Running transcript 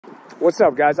What's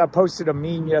up, guys? I posted a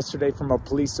meme yesterday from a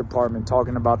police department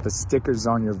talking about the stickers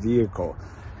on your vehicle.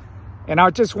 And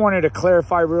I just wanted to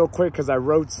clarify real quick because I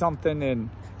wrote something and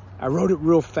I wrote it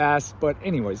real fast. But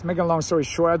anyways, making a long story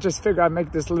short, I just figured I'd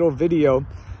make this little video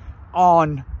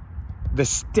on the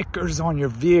stickers on your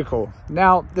vehicle.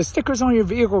 Now, the stickers on your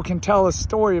vehicle can tell a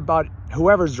story about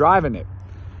whoever's driving it.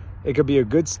 It could be a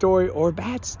good story or a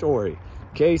bad story.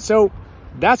 Okay, so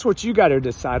that's what you got to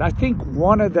decide. I think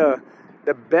one of the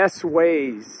best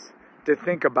ways to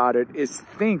think about it is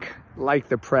think like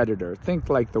the predator, think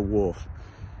like the wolf.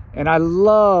 And I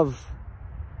love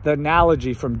the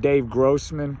analogy from Dave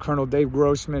Grossman, Colonel Dave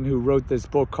Grossman, who wrote this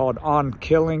book called On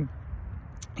Killing.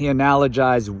 He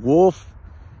analogized wolf,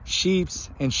 sheeps,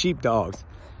 and sheepdogs.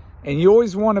 And you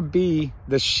always want to be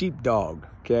the sheepdog,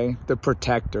 okay, the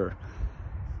protector.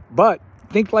 But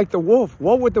think like the wolf.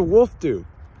 What would the wolf do?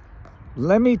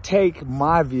 Let me take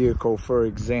my vehicle for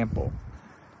example.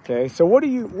 Okay, so what do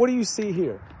you see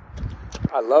here?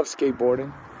 I love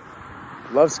skateboarding.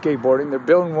 Love skateboarding. They're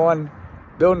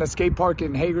building a skate park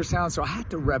in Hagerstown, so I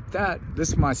had to rep that. This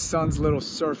is my son's little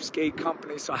surf skate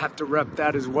company, so I have to rep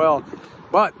that as well.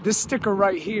 But this sticker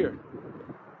right here,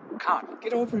 come on,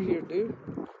 get over here, dude.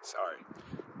 Sorry.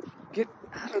 Get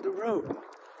out of the road.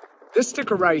 This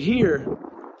sticker right here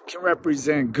can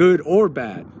represent good or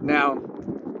bad. Now,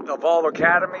 the Evolve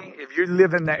Academy, if you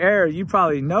live in the area, you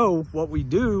probably know what we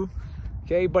do,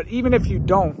 okay? But even if you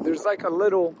don't, there's like a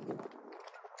little,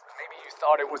 maybe you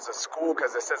thought it was a school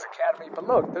because it says Academy, but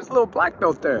look, there's a little black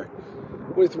belt there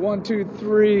with 1, 2,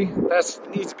 3. That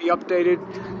needs to be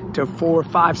updated to 4 or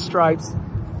 5 stripes.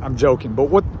 I'm joking,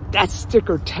 but what that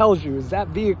sticker tells you is that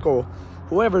vehicle,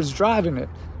 whoever's driving it,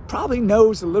 probably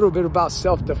knows a little bit about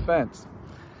self-defense.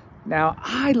 Now,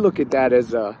 I look at that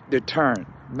as a deterrent.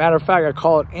 Matter of fact, I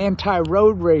call it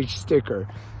anti-road rage sticker,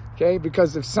 okay?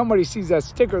 Because if somebody sees that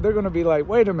sticker, they're going to be like,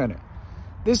 wait a minute,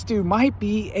 this dude might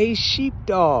be a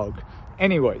sheepdog.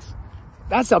 Anyways,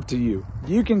 that's up to you.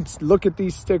 You can look at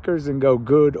these stickers and go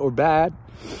good or bad.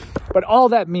 But all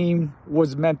that meme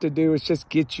was meant to do is just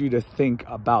get you to think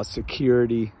about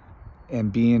security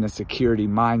and being a security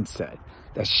mindset,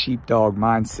 that sheepdog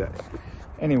mindset.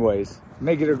 Anyways,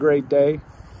 make it a great day.